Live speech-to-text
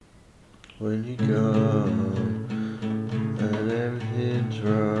When you gone and everything's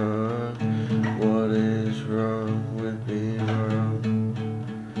wrong, what is wrong with being wrong?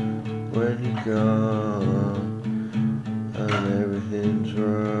 When you gone and everything's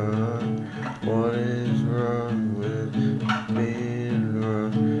wrong, what is wrong with being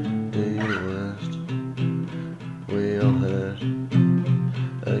wrong? Do you last? We all had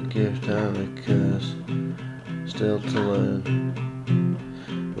a gift and a curse, still to learn.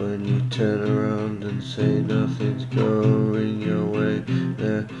 When you turn around and say nothing's going your way,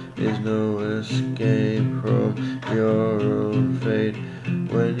 there is no escape from your own fate.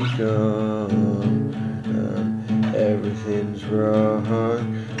 When you're gone and everything's wrong,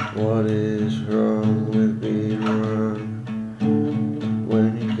 what is wrong with being wrong?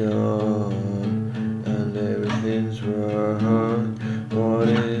 When you're gone and everything's wrong, what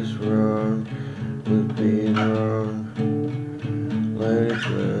is wrong with being wrong? Let it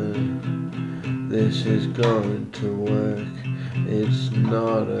burn, this is going to work. It's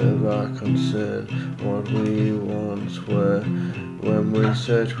not of our concern what we once were. When we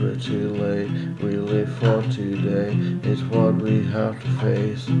search we're too late, we live for today. It's what we have to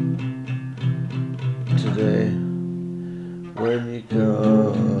face today. When you're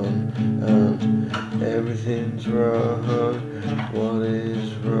gone and everything's wrong, what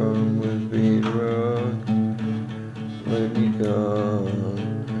is wrong with being wrong? When you're gone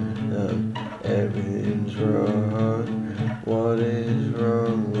and everything's wrong, what is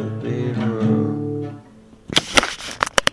wrong with being wrong?